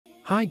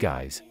Hi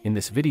guys, in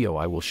this video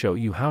I will show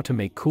you how to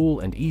make cool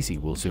and easy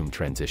wheel zoom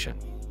transition.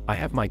 I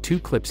have my two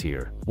clips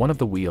here, one of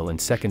the wheel and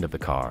second of the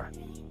car.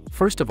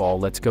 First of all,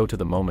 let's go to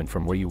the moment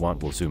from where you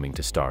want wheel zooming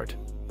to start.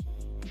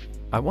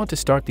 I want to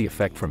start the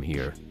effect from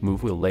here,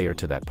 move wheel layer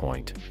to that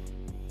point.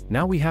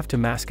 Now we have to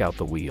mask out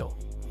the wheel.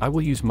 I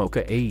will use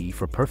Mocha AE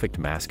for perfect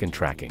mask and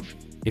tracking.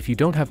 If you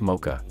don't have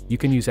Mocha, you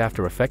can use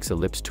After Effects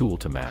Ellipse tool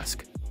to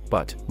mask.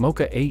 But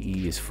Mocha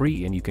AE is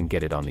free and you can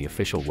get it on the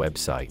official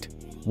website.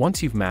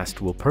 Once you've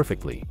masked wheel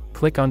perfectly,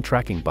 click on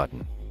Tracking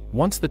button.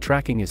 Once the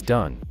tracking is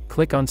done,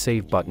 click on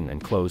Save button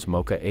and close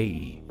Mocha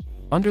AE.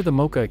 Under the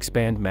Mocha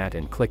expand matte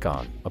and click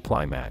on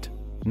Apply Matte.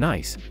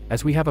 Nice,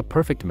 as we have a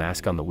perfect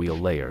mask on the wheel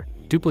layer,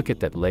 duplicate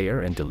that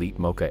layer and delete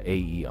Mocha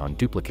AE on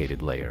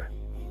duplicated layer.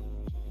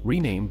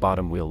 Rename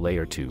bottom wheel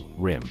layer to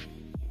Rim.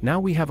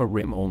 Now we have a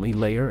rim only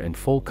layer and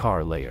full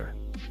car layer.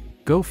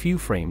 Go few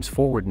frames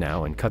forward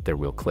now and cut their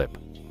wheel clip.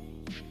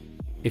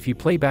 If you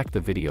play back the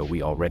video,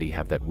 we already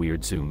have that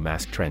weird zoom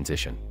mask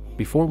transition.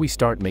 Before we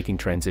start making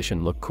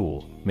transition look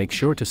cool, make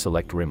sure to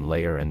select rim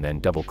layer and then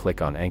double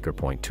click on anchor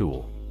point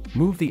tool.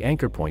 Move the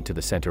anchor point to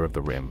the center of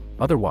the rim,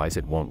 otherwise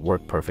it won't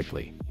work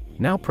perfectly.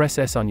 Now press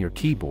S on your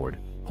keyboard,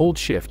 hold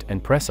shift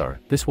and press R,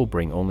 this will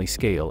bring only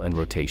scale and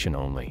rotation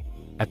only.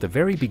 At the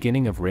very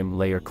beginning of rim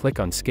layer, click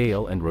on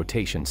scale and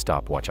rotation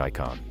stopwatch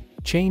icon.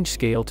 Change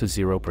scale to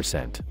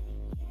 0%.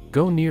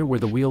 Go near where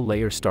the wheel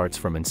layer starts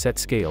from and set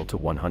scale to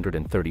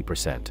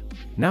 130%.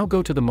 Now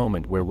go to the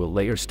moment where wheel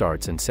layer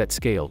starts and set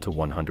scale to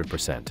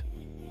 100%.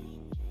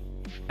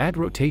 Add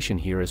rotation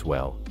here as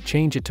well,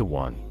 change it to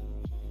 1.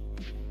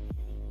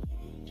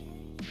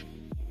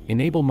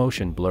 Enable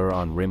motion blur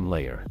on rim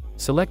layer.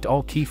 Select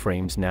all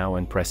keyframes now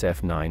and press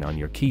F9 on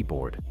your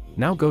keyboard.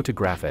 Now go to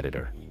Graph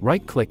Editor,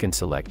 right-click and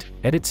select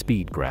Edit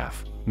Speed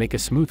Graph. Make a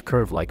smooth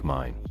curve like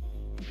mine.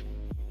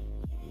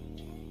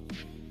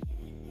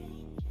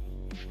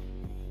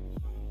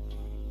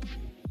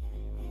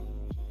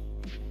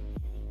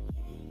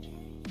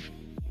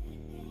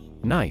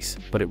 Nice,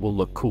 but it will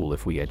look cool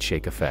if we add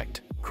shake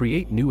effect.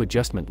 Create new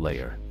adjustment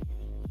layer.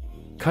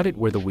 Cut it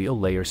where the wheel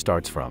layer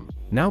starts from.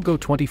 Now go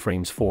 20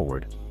 frames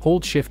forward,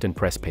 hold shift and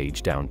press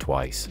page down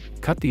twice.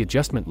 Cut the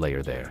adjustment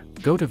layer there.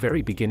 Go to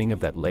very beginning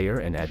of that layer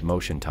and add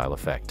motion tile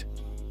effect.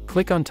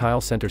 Click on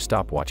tile center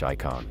stopwatch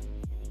icon.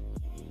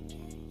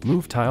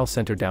 Move tile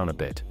center down a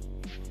bit.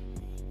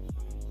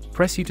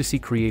 Press U to see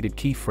created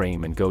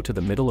keyframe and go to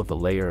the middle of the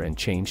layer and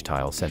change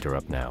tile center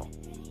up now.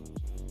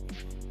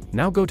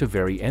 Now go to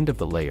very end of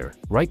the layer,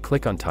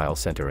 right-click on tile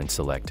center and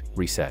select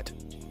Reset.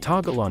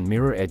 Toggle on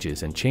mirror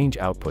edges and change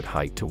output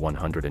height to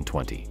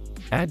 120.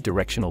 Add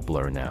directional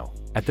blur now.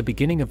 At the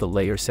beginning of the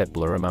layer, set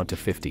blur amount to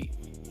 50.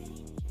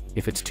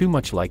 If it's too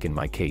much, like in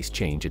my case,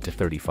 change it to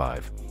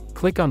 35.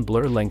 Click on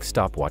blur length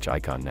stopwatch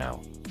icon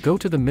now. Go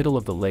to the middle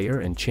of the layer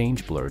and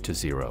change blur to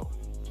 0.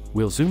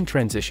 Wheel zoom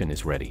transition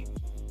is ready.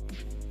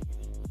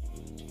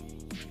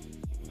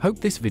 Hope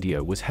this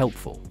video was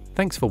helpful.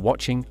 Thanks for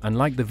watching and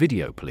like the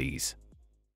video please.